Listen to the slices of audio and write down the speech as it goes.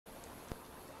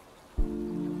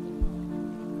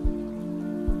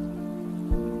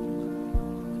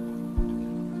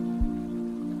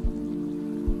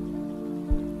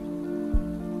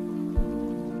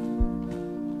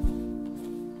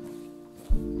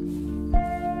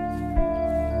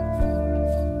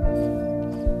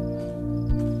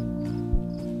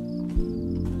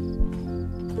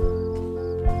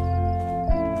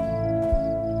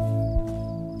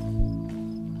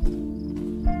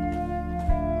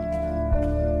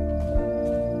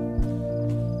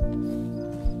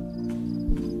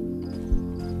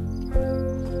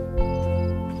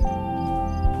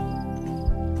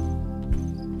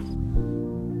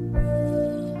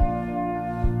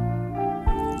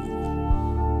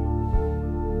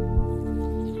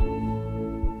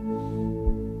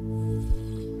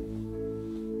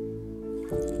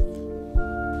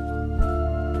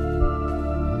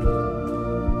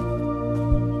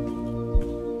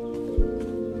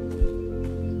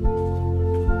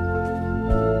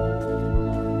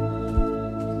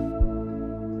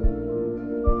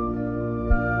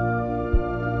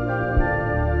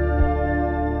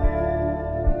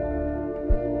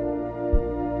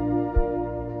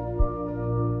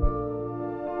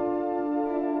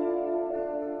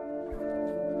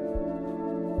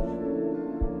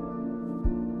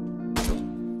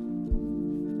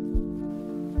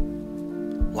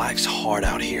Life's hard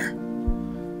out here,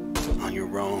 on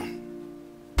your own.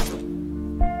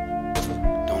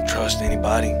 Don't trust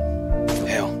anybody.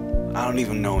 Hell, I don't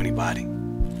even know anybody.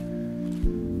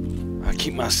 I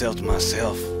keep myself to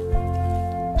myself.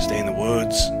 Stay in the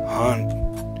woods, hunt.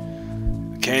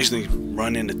 Occasionally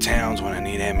run into towns when I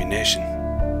need ammunition.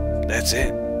 That's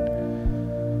it.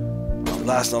 I've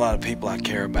lost a lot of people I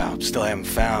care about. Still haven't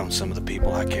found some of the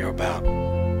people I care about.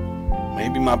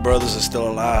 Maybe my brothers are still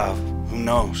alive. Who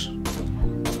knows?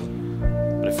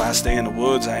 But if I stay in the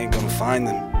woods, I ain't gonna find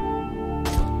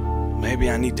them. Maybe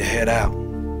I need to head out.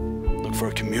 Look for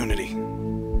a community.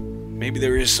 Maybe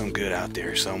there is some good out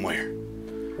there somewhere.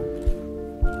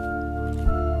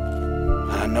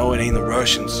 I know it ain't the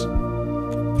Russians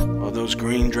or those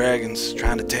green dragons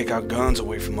trying to take our guns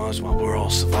away from us while we're all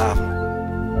surviving.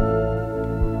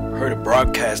 Heard a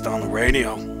broadcast on the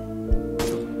radio.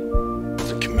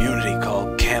 There's a community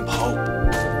called Camp Hope.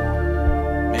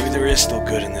 Maybe there is still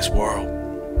good in this world.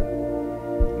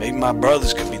 Maybe my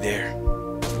brothers could be there.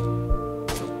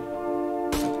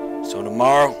 So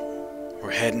tomorrow,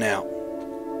 we're heading out.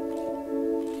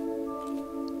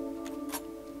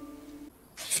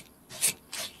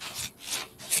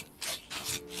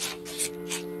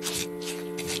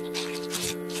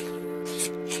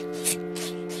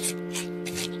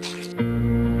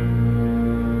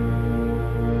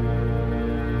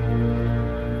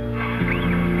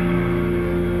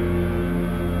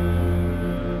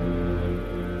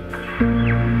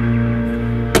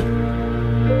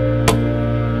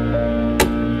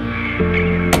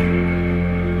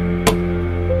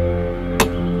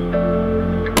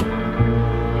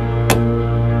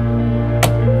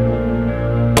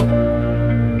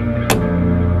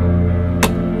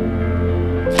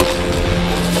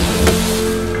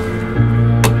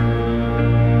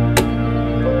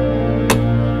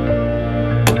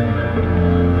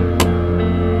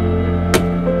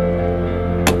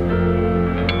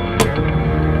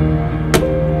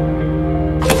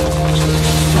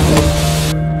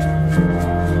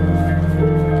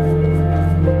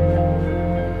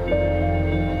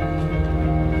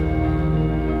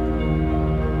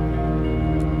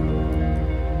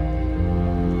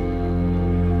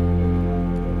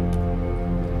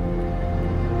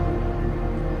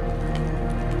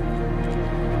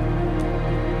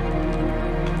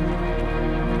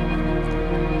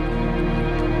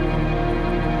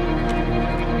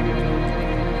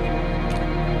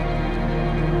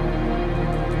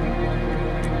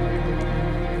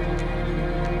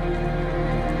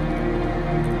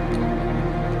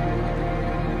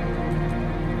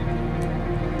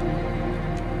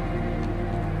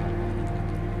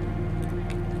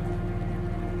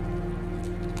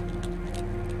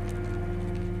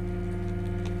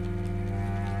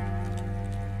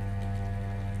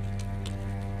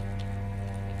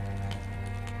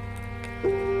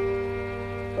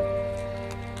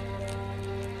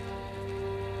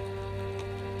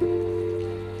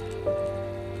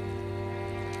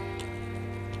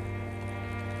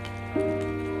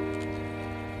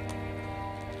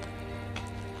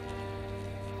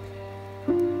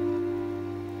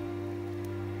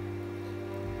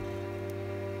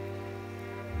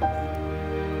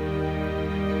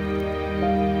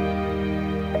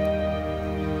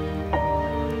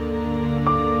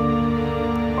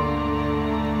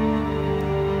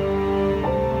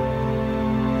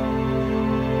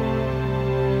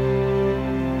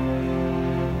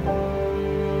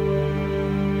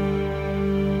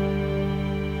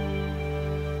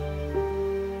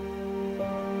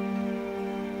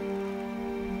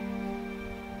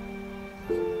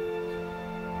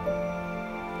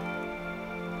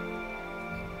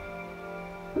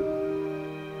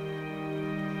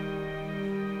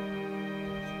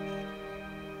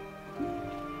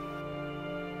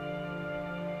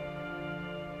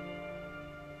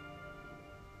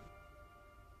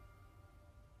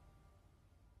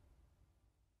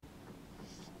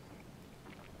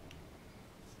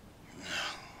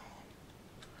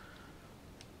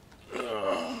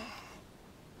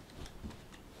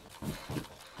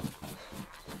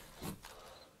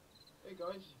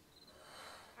 Guys.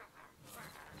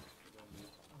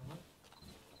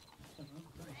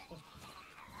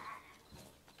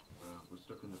 We're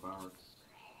stuck in the barracks.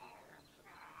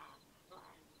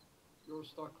 You're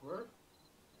stuck where?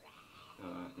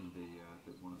 In the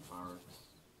one of the barracks.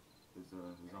 There's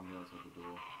on the outside the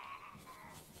door.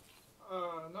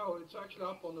 No, it's actually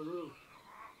up on the roof.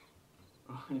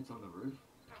 Oh, it's on the roof.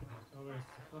 Oh,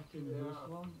 it's the fucking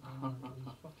Muslim and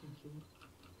he's fucking killed.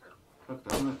 God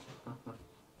damn it.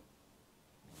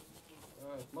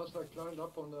 It must have climbed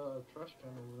up on the trash can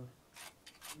over there.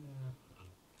 Yeah.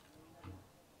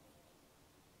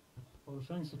 Well,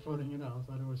 thanks for pointing it out.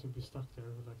 Otherwise, we'd be stuck there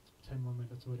for like 10 more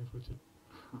minutes waiting for it to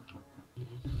leave.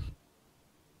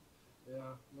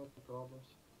 Yeah, no problems.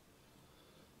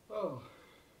 Oh.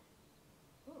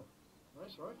 Oh,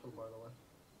 nice rifle, by the way.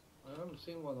 I haven't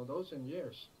seen one of those in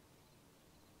years.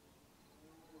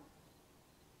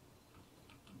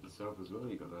 Yourself as well,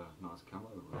 you got a nice camo.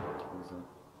 What is that?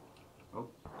 Oh,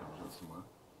 I'm shot somewhere.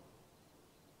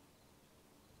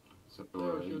 So,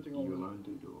 They're shooting you over. alone,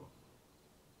 dude, or?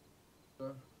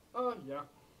 Yeah.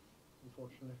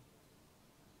 Unfortunately.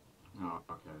 Oh,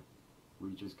 okay.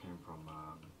 We just came from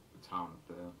the town up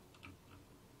there.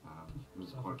 It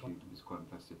was quite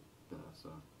infested there, so.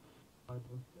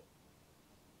 Bible.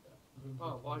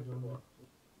 Oh, Viper.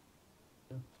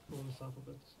 Yeah, all this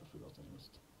alphabet. I forgot anyways.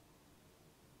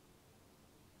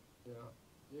 Yeah.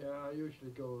 Yeah, I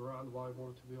usually go around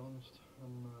Vybor, to be honest.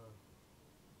 And,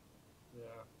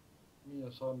 yeah. Me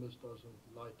and Zombies doesn't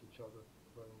like each other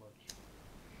very much.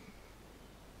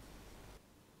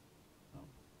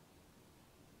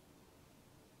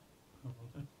 Oh,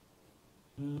 okay.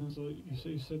 So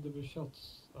you said there were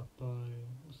shots up by,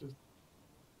 was it?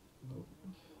 No.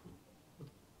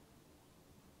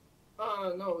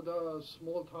 No, the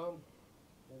small town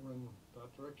over in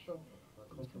that direction. I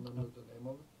can't remember the name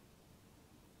of it.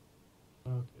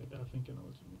 Okay, I think I know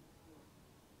what you mean.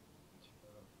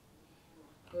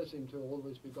 There seem to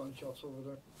always be gunshots over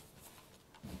there.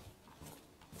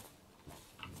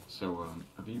 So,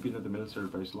 have you been at the military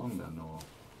base long then, or?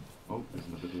 Oh, there's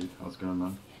another dude. How's it going,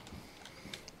 man?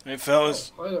 Hey,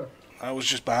 fellas. Oh, hi there. I was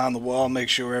just behind the wall, make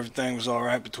sure everything was all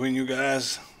right between you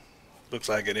guys. Looks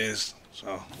like it is,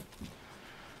 so.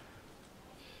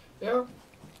 Yeah,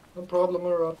 no problem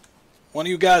around. One of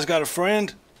you guys got a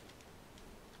friend?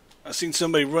 I seen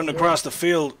somebody running across the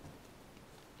field.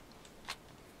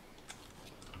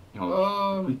 You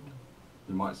know,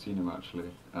 we might have seen him actually.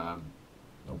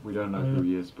 We don't know who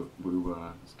he is, but we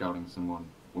were scouting someone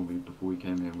before we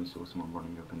came here. We saw someone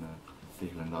running up in the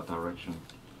hill in that direction.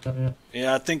 Yeah.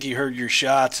 Yeah, I think he heard your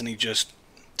shots and he just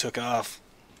took off.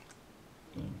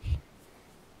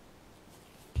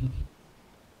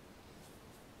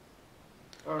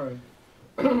 Alright.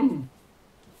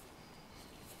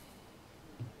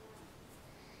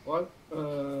 Well,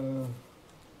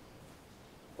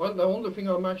 the only thing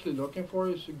I'm actually looking for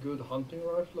is a good hunting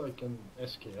rifle, like an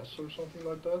SKS or something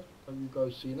like that. Have you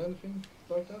guys seen anything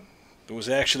like that? There was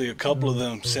actually a couple of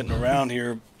them sitting around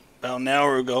here about an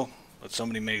hour ago, but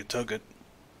somebody may have took it.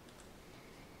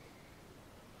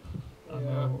 I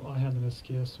know I had an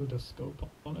SKS with a scope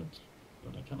on it,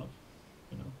 but I kind of,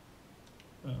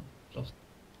 lost.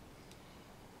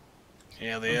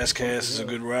 Yeah, the SKS is a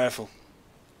good rifle.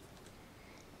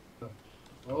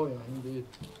 Oh yeah, indeed.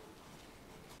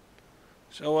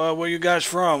 So, where you guys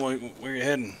from? Where you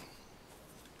heading?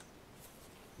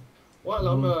 Well,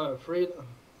 I'm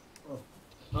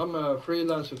a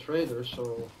freelancer trader,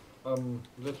 so I'm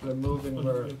literally moving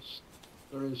where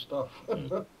there is stuff.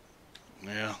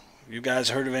 Yeah. You guys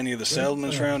heard of any of the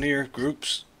settlements around here?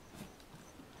 Groups?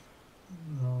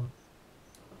 No.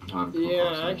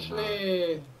 Yeah,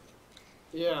 actually,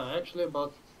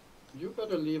 but you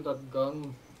better leave that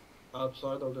gun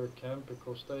outside of their camp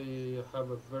because they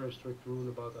have a very strict rule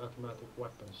about automatic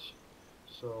weapons.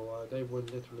 So they will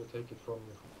literally take it from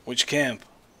you. Which camp?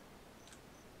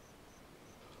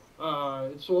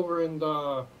 It's over in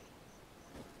the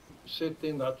city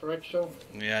in that direction.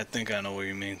 Yeah, I think I know what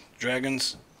you mean.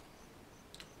 Dragons?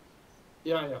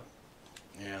 Yeah,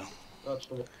 Yeah. that's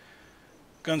the one.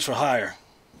 Guns for hire.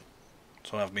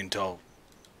 So I've been told.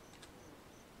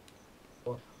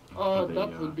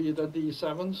 That would be the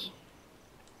D7s.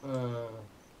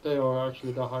 They are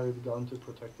actually the hired gun to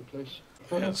protect the place.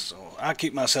 Yeah, so I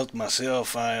keep myself to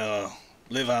myself. I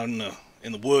live out in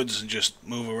the woods and just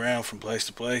move around from place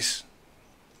to place.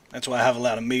 That's why I have a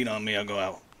lot of meat on me. I go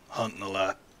out hunting a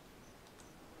lot.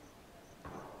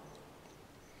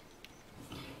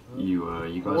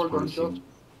 You guys More probably gunshots?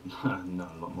 seen know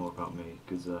a lot more about me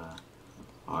because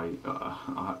I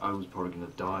was probably gonna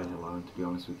die alone, to be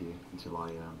honest with you, until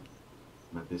I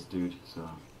met this dude. So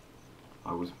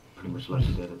I was pretty much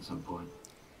left dead at some point.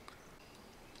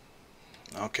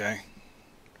 Okay.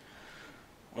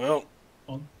 Well,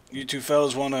 you two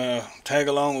fellas want to tag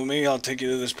along with me? I'll take you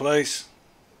to this place.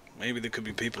 Maybe there could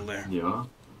be people there. Yeah.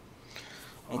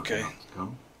 Okay. Let's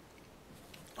come.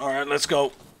 All right, let's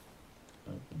go.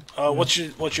 What's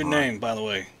your name, by the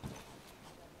way?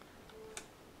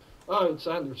 Oh, it's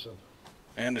Anderson.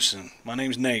 Anderson. My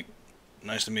name's Nate.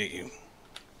 Nice to meet you.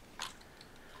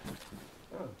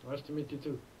 Yeah, nice to meet you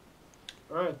too.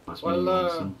 Alright, Nice meeting you, well,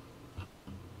 Anderson.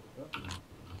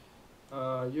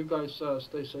 You guys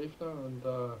stay safe now, and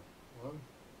well,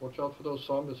 watch out for those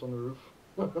zombies on the roof.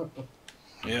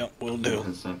 Yeah, will do.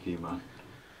 Thank you, man.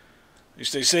 You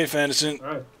stay safe, Anderson.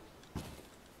 Alright.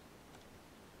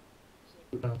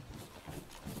 Uh,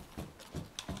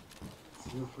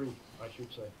 You're free, I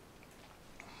should say.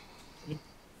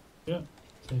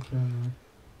 take care, man.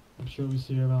 I'm sure we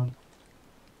see you around.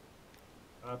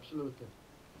 Absolutely.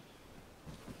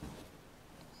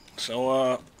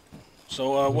 So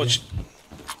what's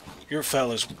your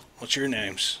fellas? What's your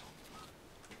names?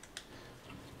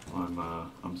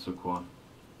 I'm Suquan.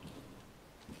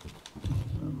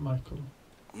 Michael.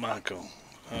 Michael.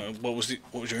 What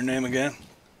was your name again?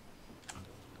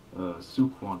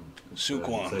 Suquan.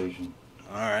 Suquan. It's Asian.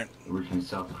 All right. Originally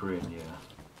South Korean, yeah.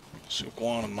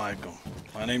 Suquan and Michael.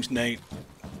 My name's Nate.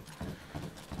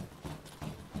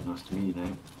 Nice to meet you,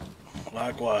 Nate.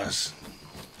 Likewise.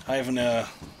 I haven't met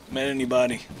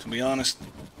anybody, to be honest.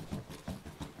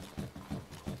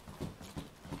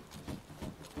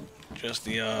 Just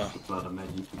the Glad I met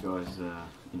you guys,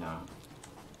 you know.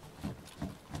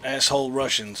 asshole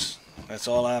Russians. That's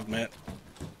all I've met.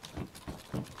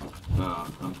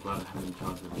 I'm glad I haven't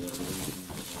encountered the Asians.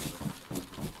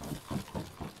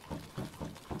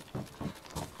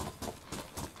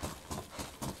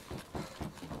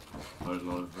 A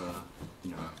lot of,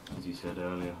 you know, as you said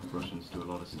earlier, Russians do a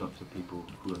lot of stuff to people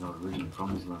who are not originally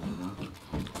from this land, you know.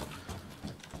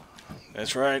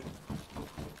 That's right.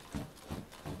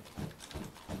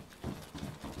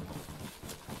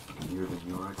 I can hear it in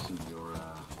your accent. You're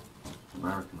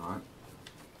American, right?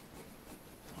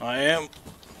 I am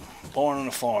born on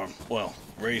a farm. Well,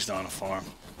 raised on a farm.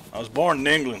 I was born in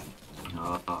England.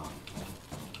 Oh,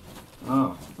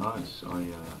 nice.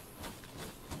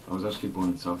 I was actually born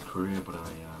in South Korea, but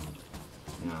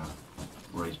you know,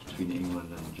 raised between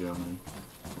England and Germany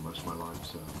for most of my life,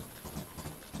 so.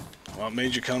 What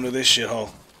made you come to this shithole?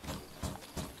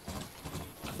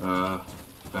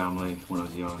 Family when I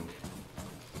was young.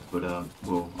 But,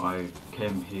 well, I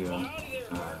came here,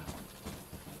 a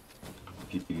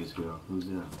few years ago. Who's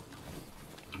there?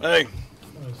 Hey,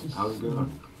 How's it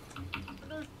going?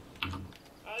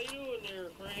 How you doing there,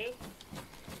 friend?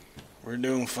 we're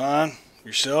doing fine.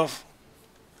 Yourself?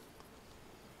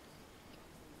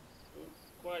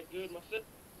 Quite good myself.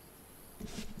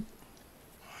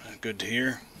 Good to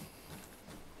hear.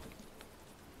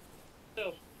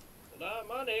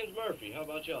 My name's Murphy. How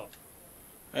about y'all?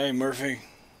 Hey, Murphy.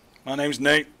 My name's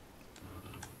Nate.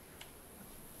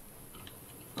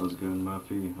 How's it going,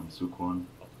 Murphy? I'm Suquan.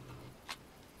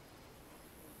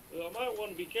 Well, I might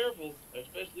want to be careful,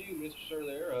 especially you, Mr. Sir.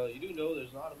 There, you do know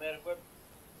there's an automatic weapon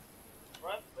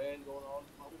rifle ban going on.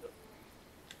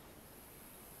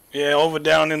 Yeah, over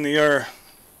down in the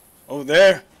over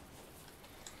there.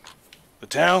 The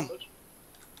town.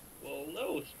 Well,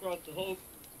 no, it's across the whole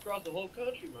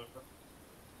country, my friend.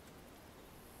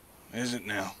 Is it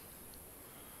now?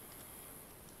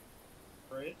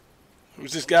 Fred?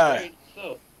 Who's this guy?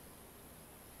 So,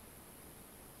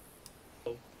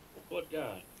 what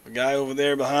guy? The guy over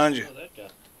there behind you. Oh, that guy.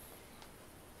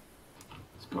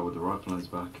 This guy with the rifle on his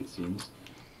back, it seems.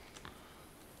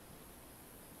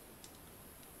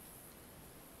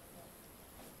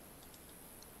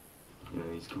 Yeah,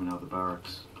 he's coming out of the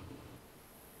barracks.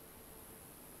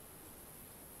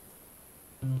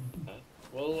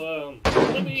 Well,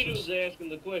 let me who's asking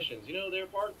the questions. You know their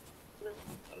partner?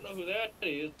 I don't know who that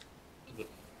is. But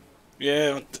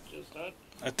Yeah, just,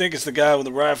 I think it's the guy with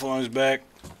the rifle on his back.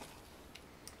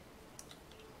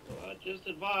 I just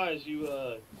advise you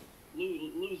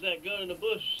lose that gun in the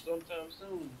bush sometime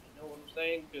soon. You know what I'm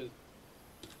saying? Because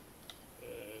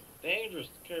it's dangerous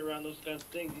to carry around those kinds of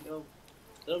things. You know,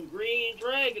 some green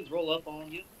dragons roll up on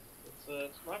you.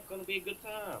 It's not going to be a good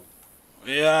time.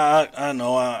 Yeah, I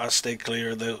know. I stay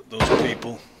clear of those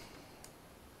people.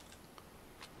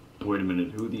 Wait a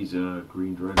minute, who are these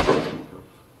green dragons you speak of?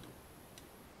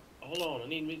 Hold on, I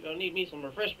need me some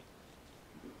refreshment.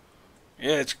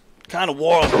 Yeah, it's kind of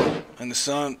warm in the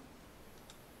sun.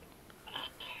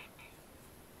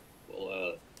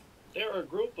 Well, they're a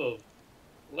group of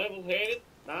level-headed,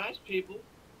 nice people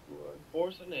who are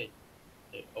enforcing a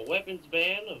weapons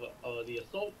ban of the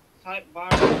assault type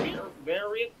virus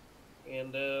variant,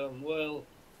 and well,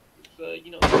 it's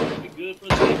you know, it's supposed to be good for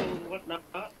the people and whatnot.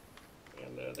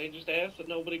 And they just ask that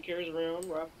nobody carries around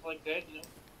rifles like that. You know,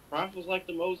 rifles like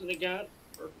the Mosin they got,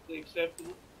 perfectly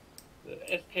acceptable. The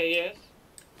SKS,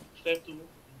 acceptable.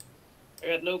 I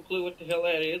got no clue what the hell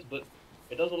that is, but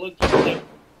it doesn't look too acceptable.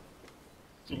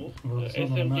 Well, it's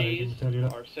not automatic, I can tell you SMGs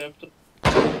that. are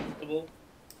acceptable.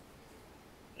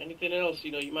 Anything else,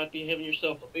 you know, you might be having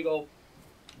yourself a big old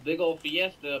big old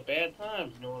fiesta of bad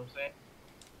times. You know what I'm saying?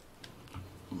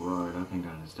 Right, I think I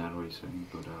understand what you're saying,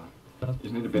 but That-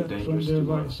 isn't it a bit from dangerous the to?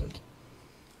 advisor.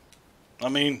 I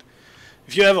mean,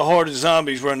 if you have a horde of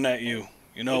zombies running at you,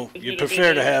 you know, It's you gonna be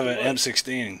prefer to have an dangerous.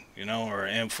 M16, you know, or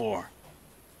an M4.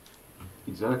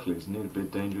 Exactly, isn't it a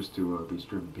bit dangerous to be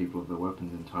stripping people of their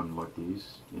weapons in times like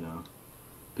these? You know,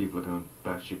 people are going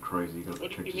batshit crazy. You gotta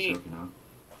What do protect you yourself, you know.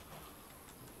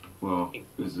 Well, You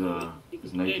as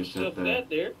can Nate get just yourself said there, that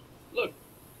there.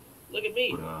 Look at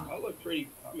me. But, I look pretty.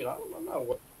 I mean, I'm not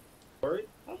worried.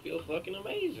 I feel fucking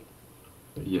amazing.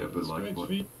 Yeah, but like Straight what-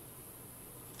 feet.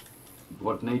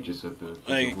 what Nate just said there,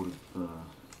 Hey. people would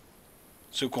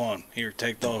Suquan, here,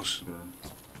 take those.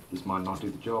 this might not do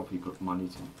the job. He might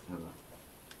need some.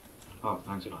 Oh,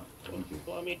 thanks, man. Thank you.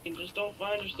 Well, I mean, just don't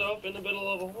find yourself in the middle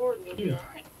of a horde and you'll be Yeah.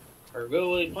 alright. Or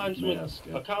go and find some Yes,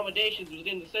 yeah. accommodations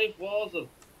within the safe walls of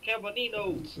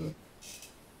Cabanino. It's,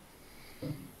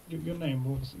 your name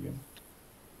was again.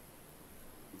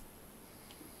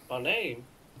 My name?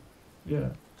 Yeah.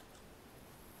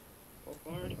 Well,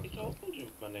 I already told you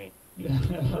my name. Yeah,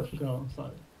 I forgot. I'm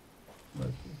sorry.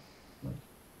 Murphy.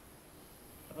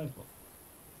 I thought.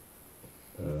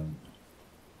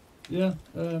 Yeah,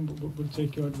 we'll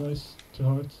take your advice to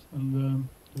heart and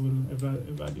we'll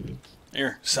evaluate.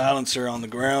 Here, silencer on the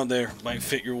ground there. Might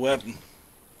fit your weapon.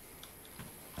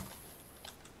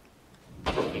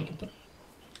 Take it up.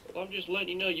 Well, I'm just letting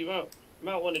you know you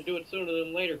might want to do it sooner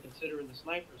than later, considering the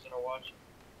snipers that are watching.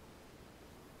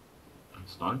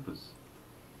 Snipers.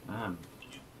 Damn.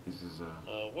 This is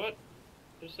What?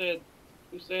 Who said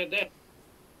that?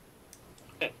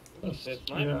 Who said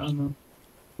snipers? Yeah, I know.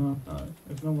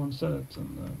 If no one said it,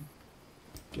 then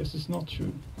guess it's not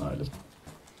true. Alright, let's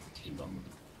keep on with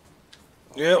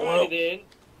it. Yeah, Alrighty well, then.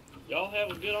 Y'all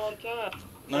have a good on time.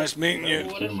 nice meeting you.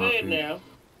 Remember what I Too, said Murphy. now.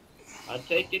 I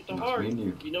take it to Nice heart. meeting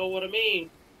you. You know what I mean.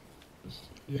 Just-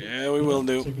 Yeah, we will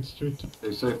do. Take it straight to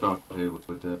Stay safe out here with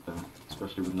that,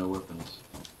 especially with no weapons.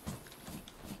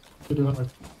 the heart.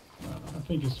 I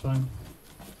think it's fine.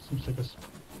 Seems like us.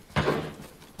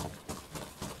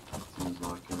 Seems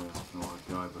like no right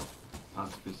guy, but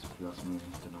pacifist if you ask me.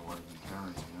 Don't know why he's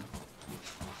carrying, you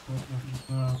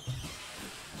know.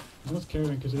 He's not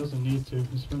caring because he doesn't need to.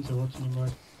 His friends are watching him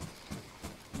right.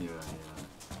 Yeah.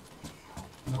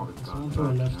 No, Probably there's got one it to our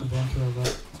back, left yeah. and one to our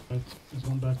right. There's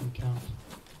one back in camp.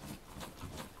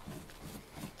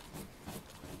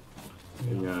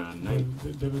 Yeah,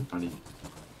 Nate. They would And he,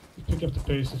 pick up the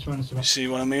pace. They're trying to You survive. see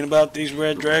what I mean about these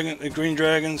green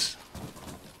dragons?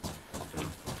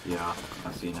 yeah,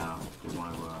 I see now. They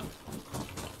want to.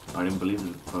 I didn't believe it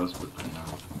at first, but you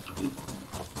know, it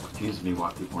confuses me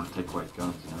why people want to take away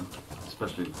guns, you know,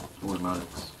 especially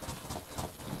automatics.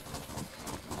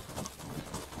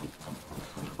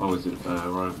 Oh, is it right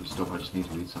over the stop? I just need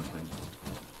to read something.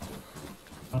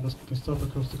 Others can stop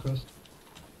across the crest.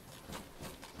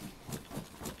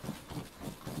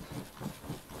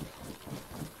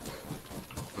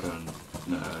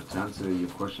 But to answer your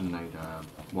question, Nate,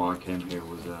 why I came here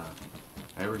was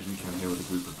I originally came here with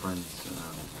a group of friends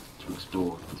to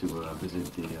explore, to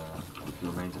visit the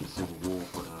remains of the Civil War,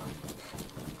 but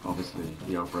obviously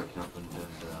the outbreak happened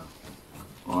and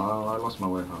well, I lost my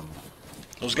way home.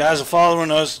 Those guys are following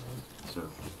us. So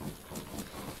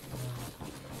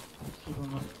Keep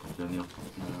on up. then the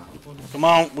Come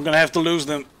on, we're gonna have to lose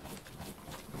them.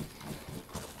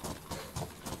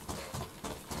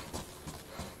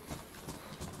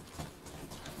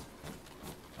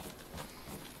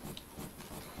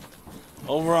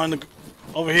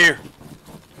 Over here.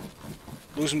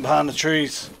 Lose them behind the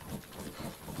trees.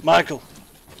 Michael.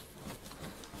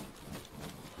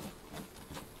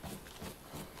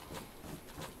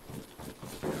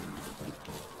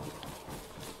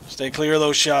 Stay clear of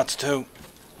those shots too.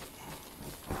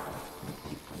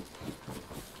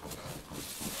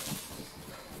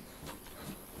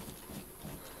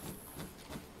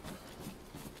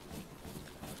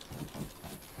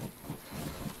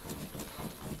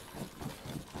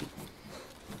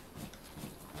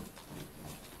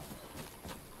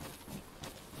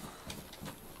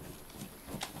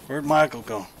 Where'd Michael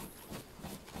go?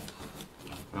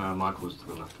 Michael was to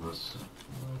the left of us.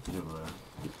 He's over there.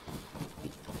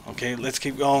 Okay, let's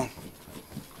keep going.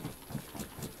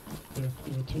 There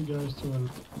were two guys to our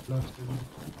left.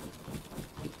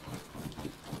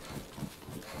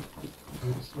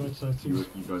 This right side You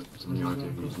seems. guys have some idea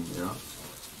who's in there?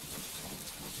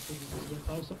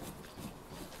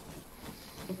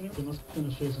 They're not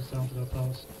gonna chase us down to that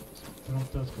house. I don't know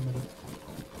if that's committed.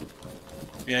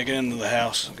 Yeah, get into the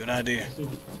house. Good idea.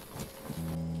 Let's see.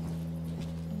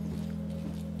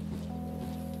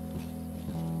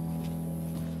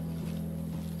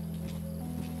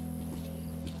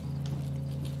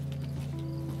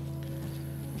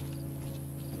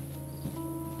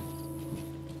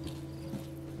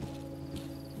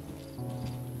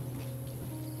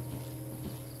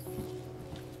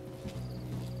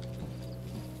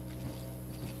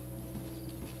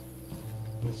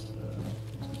 This,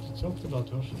 we talked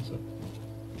about Russians,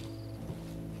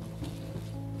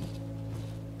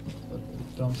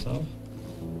 down south.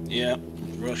 Yeah,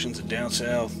 Russians are down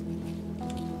south.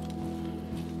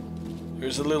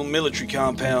 There's a little military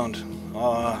compound.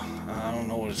 I don't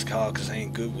know what it's called because I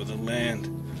ain't good with the land.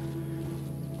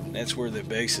 That's where their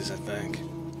base is, I think.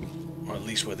 Or at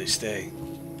least where they stay.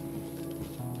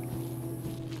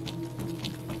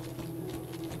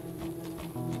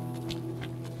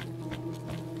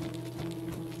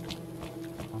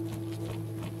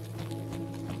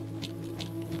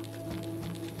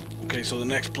 Okay, so the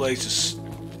next place is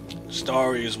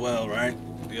Starry as well, right?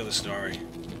 The other Starry.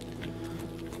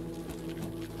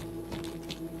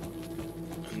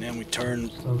 And then we turn,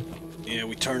 yeah,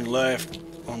 we turn left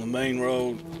on the main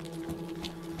road.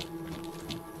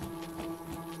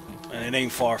 And it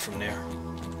ain't far from there.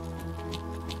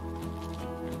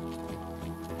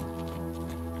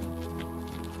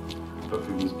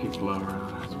 Hopefully these people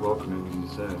are as welcoming as you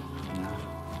said. Yeah.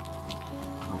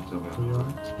 I hope so, We are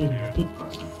speaking of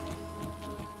person.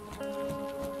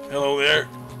 Hello there.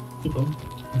 people.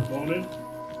 Morning.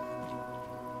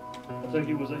 I think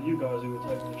it was that you guys who were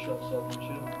taking the shots off and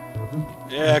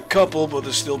shit. Yeah, a couple, but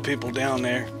there's still people down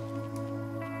there.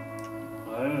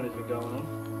 I don't know anything going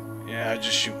on. Yeah,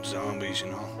 just shooting zombies, you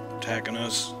know, attacking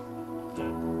us.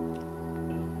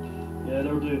 Yeah,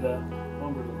 they'll do that.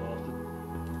 Hungry little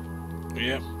bastard.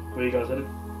 Yeah, Where you guys headed?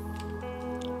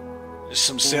 there's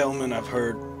some settlement I've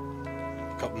heard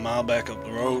a couple mile back up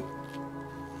the road.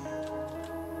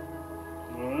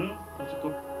 Alright, that's a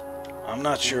good. I'm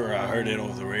not sure. I heard it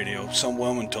over the radio. Some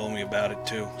woman told me about it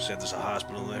too. Said there's a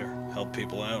hospital there, help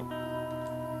people out.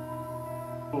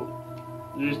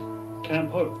 Cool. You just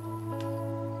Camp Hope.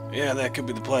 Yeah, that could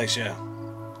be the place. Yeah,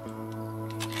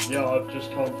 Yeah, I've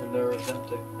just come from there. It's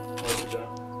empty. Over there.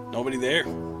 nobody there.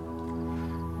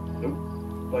 Nope.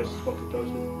 Place is fucking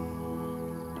toasted.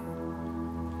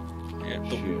 Yeah,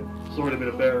 Shit. It's already been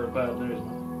a bearer of bad news.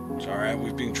 it's all right.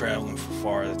 We've been traveling for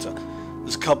far. There's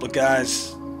a couple of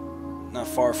guys not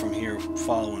far from here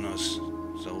following us,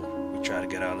 so we try to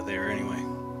get out of there anyway.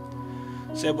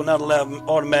 Said we're not allowed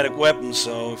automatic weapons,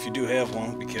 so if you do have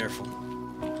one, be careful.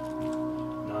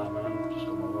 Nah, man, just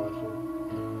got my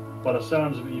rifle. By the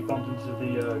sounds of it, you bumped into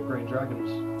the Green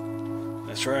Dragons.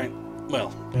 That's right.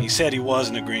 Well, he said he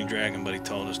wasn't a green dragon, but he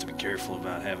told us to be careful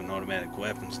about having automatic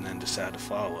weapons and then decided to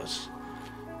follow us.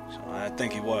 So I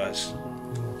think he was.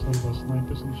 Told about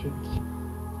snipers and shit.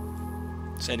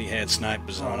 Said he had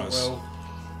snipers on us. Well,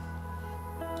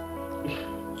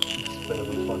 it's a bit of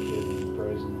a fucking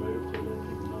brazen move to let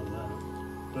people know that.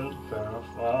 But fair enough.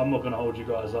 I'm not going to hold you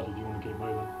guys up if you want to keep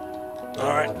moving.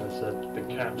 Alright. Like I said, the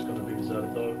camp's going to be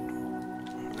deserted though.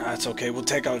 Nah, it's okay. We'll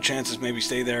take our chances. Maybe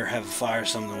stay there, have a fire,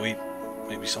 something to eat.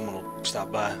 Maybe someone will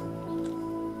stop by.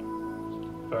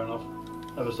 Fair enough.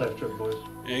 Have a safe trip, boys.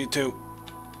 Yeah, you too.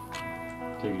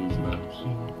 Take it easy, man.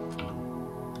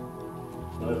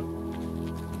 Later.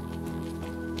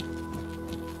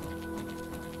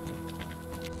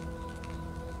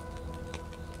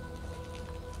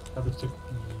 Have a stick.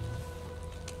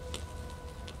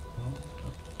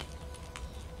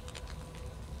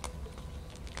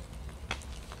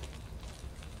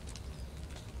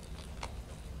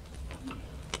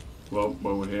 Well,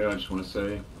 while we're here, I just want to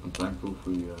say I'm thankful for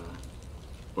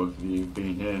both of you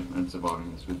being here and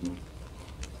surviving this with me.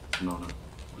 It's an honor.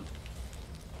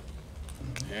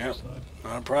 Yeah,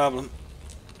 not a problem.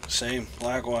 Same,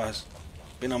 likewise.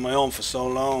 Been on my own for so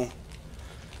long.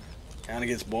 Kinda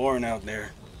gets boring out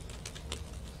there.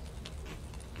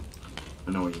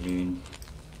 I know what you mean.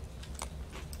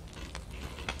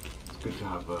 It's good to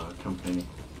have company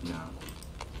now.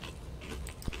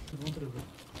 You wanted a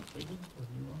big one or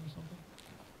new one or something?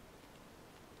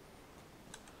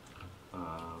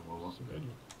 Well, what's It's a good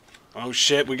one. Oh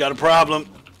shit, we got a problem.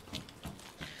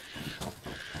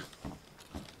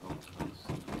 Oh, thanks.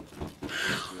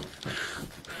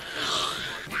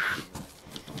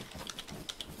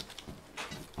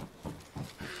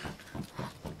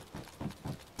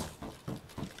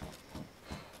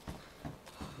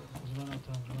 Just run out of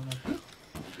time, run out of time.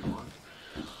 If you want.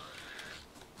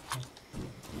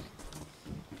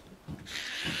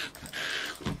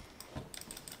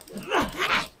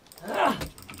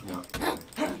 Yeah, okay,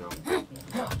 good job.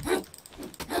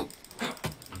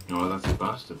 No, that's a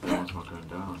bastard. That one's not going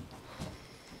down.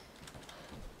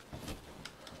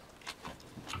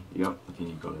 Yep, I think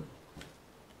you got it.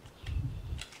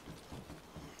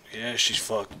 Yeah, she's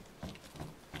fucked.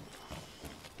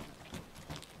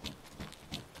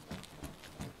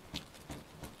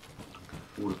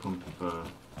 Water pump if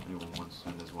anyone wants,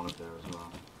 and there's one up there as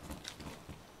well.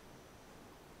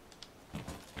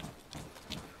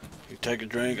 take a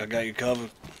drink. I got you covered.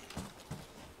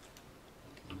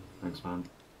 Thanks, man.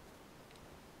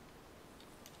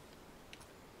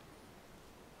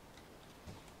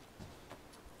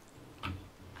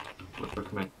 Would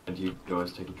recommend you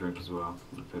guys take a drink as well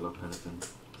if you feel like anything.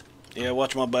 Yeah,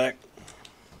 watch my back.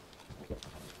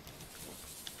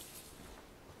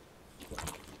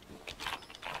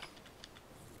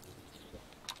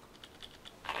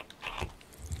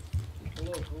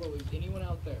 Hello, is anyone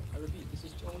out there? I repeat, this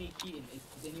is Tony Keaton.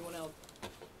 Is anyone out?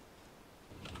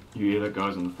 You hear that,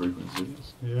 guys, on the frequency?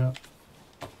 Yeah.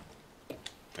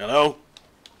 Hello?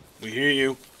 We hear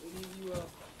you. Any of you, well,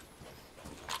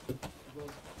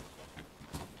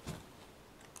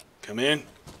 Come in.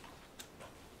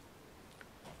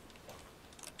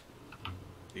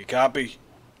 You copy?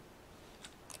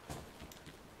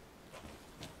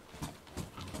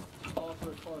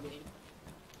 offer a card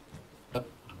in.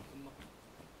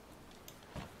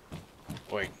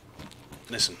 Wait.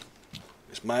 Listen.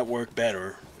 This might work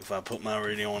better if I put my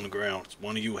radio on the ground.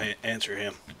 One of you answer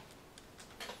him.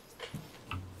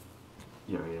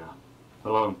 Yeah.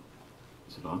 Hello?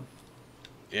 Is it on?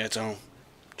 Yeah, it's on.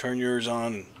 Turn yours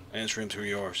on and answer him through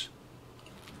yours.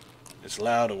 It's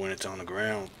louder when it's on the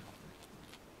ground.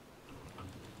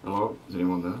 Hello? Is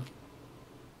anyone there?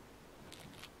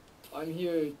 I'm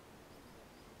here.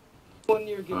 One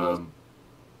near Gibos.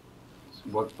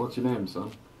 What's your name,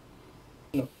 son?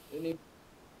 No, and it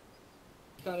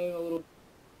kind of in a little.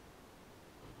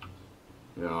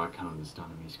 Yeah, I can't understand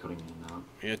him. He's cutting in and out.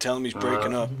 Yeah, tell him he's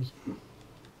breaking up.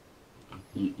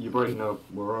 You're breaking up.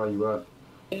 Where are you at?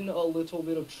 In a little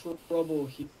bit of trouble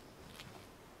here.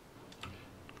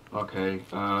 Okay.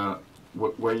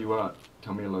 Where you at?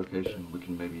 Tell me a location. We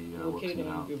can maybe work Located something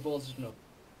in out. Givozno.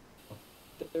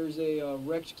 There's a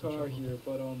wrecked car here,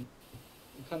 but we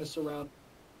kind of surround.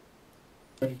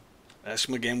 Ask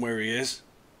him again where he is.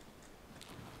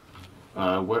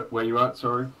 Where you at?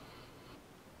 Sorry.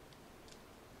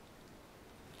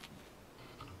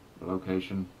 A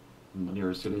location near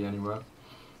a city anywhere.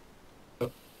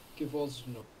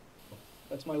 Givozno.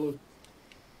 That's my look.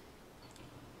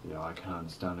 Yeah, I can't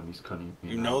understand him. He's cutting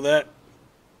me You out. know that?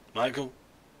 Michael?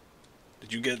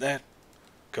 Did you get that?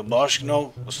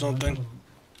 Kaboshno or something?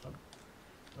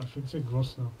 I think it's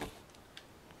Grosno.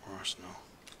 Grosno.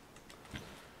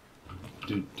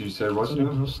 Do you say Is it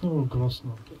Rosno? Grosno or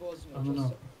Grosno? Givozno. I don't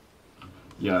know.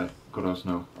 Yeah,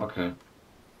 Grosno. Okay.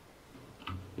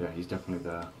 Yeah, he's definitely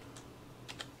there.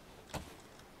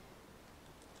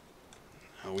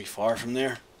 Are we far from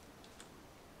there?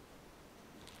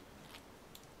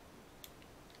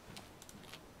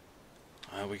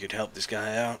 We could help this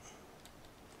guy out.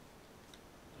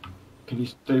 Can you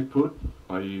stay put?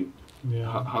 Are you?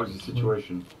 Yeah. How's your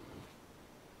situation?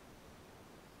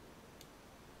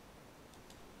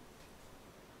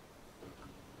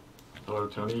 Hello,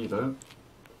 Tony. You there?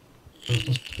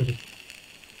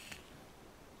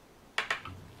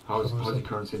 How's your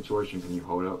current situation? Can you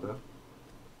hold out there?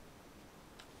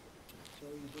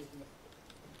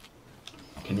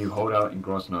 Can you hold out in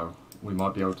Grosno? We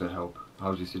might be able to help.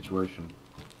 How's your situation?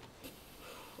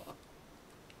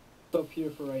 Up here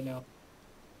for right now.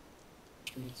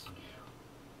 Streets.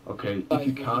 Okay, if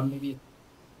you can, Maybe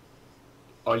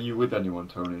are you with anyone,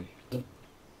 Tony?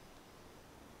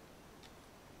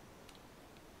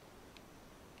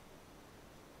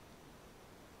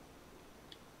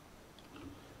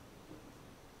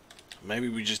 Maybe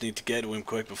we just need to get to him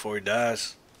quick before he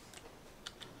dies.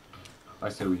 I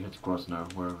say we head to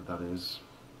Grosno, wherever that is.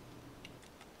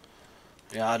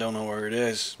 Yeah, I don't know where it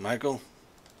is. Michael?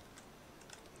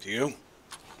 Do you?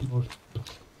 North.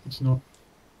 It's not.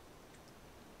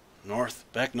 North?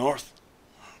 Back north?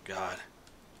 Oh, God.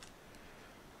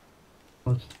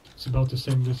 North. It's about the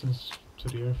same distance to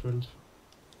the airfield.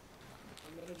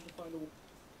 I managed to find a.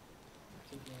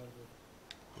 Take me out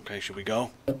of Okay, should we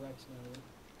go? the Rex now.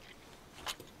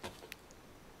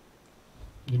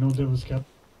 You know Devil's Cap?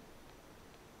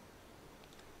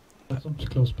 That's not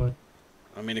close by.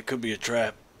 I mean, it could be a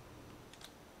trap.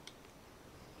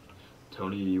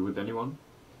 Tony, are you with anyone?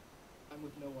 I'm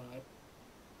with no one.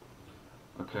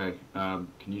 Okay,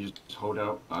 can you just hold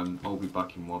out and I'll be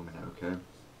back in 1 minute, okay?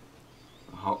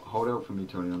 Hold out for me,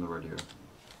 Tony, on the radio.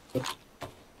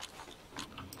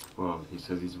 Well, he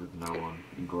says he's with no one,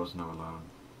 in Grosno alone,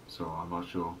 so I'm not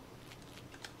sure.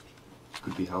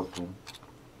 Could be helpful.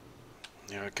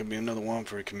 Yeah, it could be another one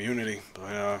for a community,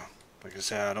 but like I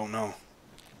said, I don't know.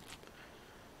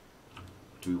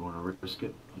 Do we want to risk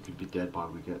it? He could be dead by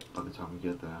the time we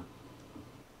get there.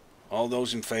 All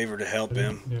those in favor to help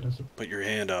him, Yeah, that's it. put your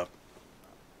hand up.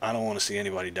 I don't want to see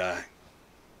anybody die.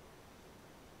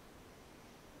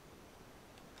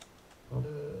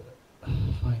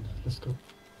 Let's go.